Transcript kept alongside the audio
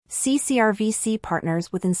CCRVC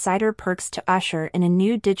partners with Insider Perks to usher in a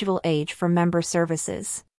new digital age for member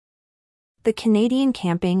services. The Canadian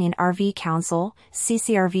Camping and RV Council,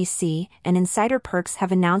 CCRVC, and Insider Perks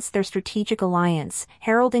have announced their strategic alliance,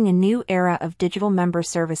 heralding a new era of digital member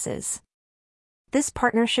services. This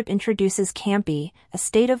partnership introduces Campy, a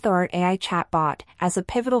state-of-the-art AI chatbot, as a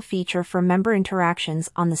pivotal feature for member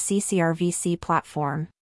interactions on the CCRVC platform.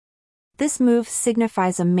 This move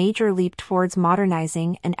signifies a major leap towards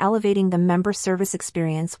modernizing and elevating the member service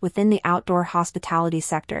experience within the outdoor hospitality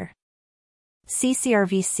sector.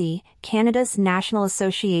 CCRVC, Canada's national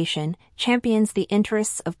association, champions the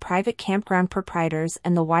interests of private campground proprietors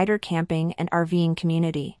and the wider camping and RVing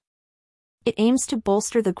community. It aims to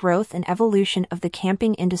bolster the growth and evolution of the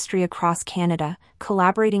camping industry across Canada,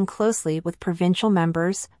 collaborating closely with provincial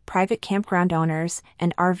members, private campground owners,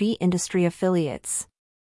 and RV industry affiliates.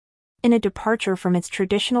 In a departure from its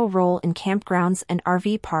traditional role in campgrounds and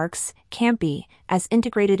RV parks, Campy, as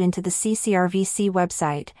integrated into the CCRVC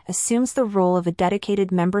website, assumes the role of a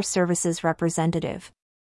dedicated member services representative.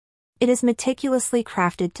 It is meticulously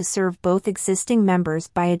crafted to serve both existing members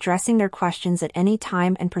by addressing their questions at any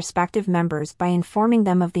time and prospective members by informing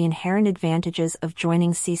them of the inherent advantages of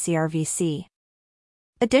joining CCRVC.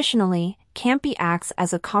 Additionally, Campy acts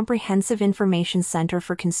as a comprehensive information center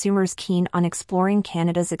for consumers keen on exploring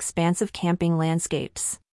Canada's expansive camping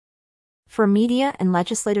landscapes. For media and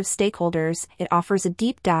legislative stakeholders, it offers a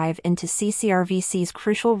deep dive into CCRVC's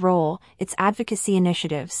crucial role, its advocacy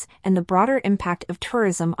initiatives, and the broader impact of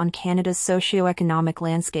tourism on Canada's socio-economic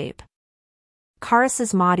landscape.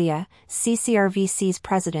 Karas Madia, CCRVC's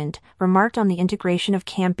president, remarked on the integration of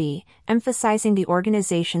Campy, emphasizing the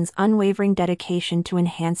organization's unwavering dedication to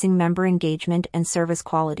enhancing member engagement and service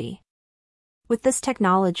quality. With this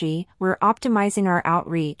technology, we're optimizing our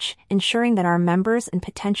outreach, ensuring that our members and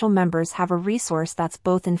potential members have a resource that's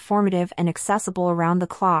both informative and accessible around the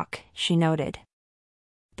clock, she noted.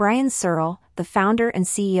 Brian Searle, the founder and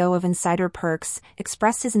CEO of Insider Perks,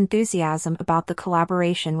 expressed his enthusiasm about the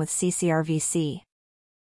collaboration with CCRVC.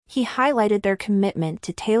 He highlighted their commitment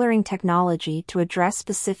to tailoring technology to address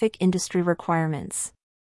specific industry requirements.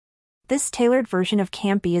 This tailored version of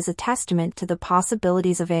Campy is a testament to the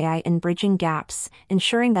possibilities of AI in bridging gaps,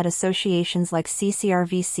 ensuring that associations like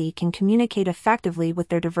CCRVC can communicate effectively with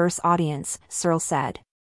their diverse audience, Searle said.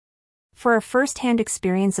 For a first-hand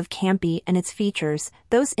experience of Campy and its features,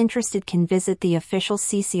 those interested can visit the official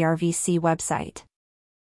CCRVC website.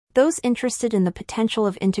 Those interested in the potential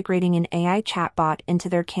of integrating an AI chatbot into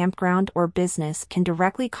their campground or business can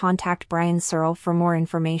directly contact Brian Searle for more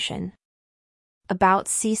information. About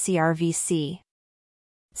CCRVC.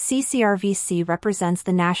 CCRVC represents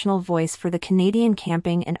the national voice for the Canadian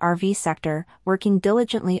camping and RV sector, working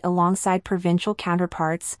diligently alongside provincial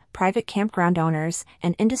counterparts, private campground owners,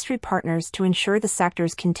 and industry partners to ensure the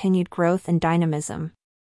sector's continued growth and dynamism.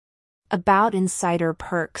 About Insider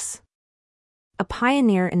Perks. A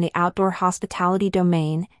pioneer in the outdoor hospitality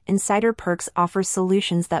domain, Insider Perks offers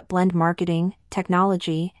solutions that blend marketing,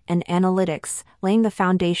 technology, and analytics, laying the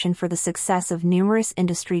foundation for the success of numerous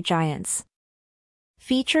industry giants.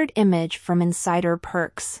 Featured image from Insider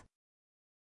Perks.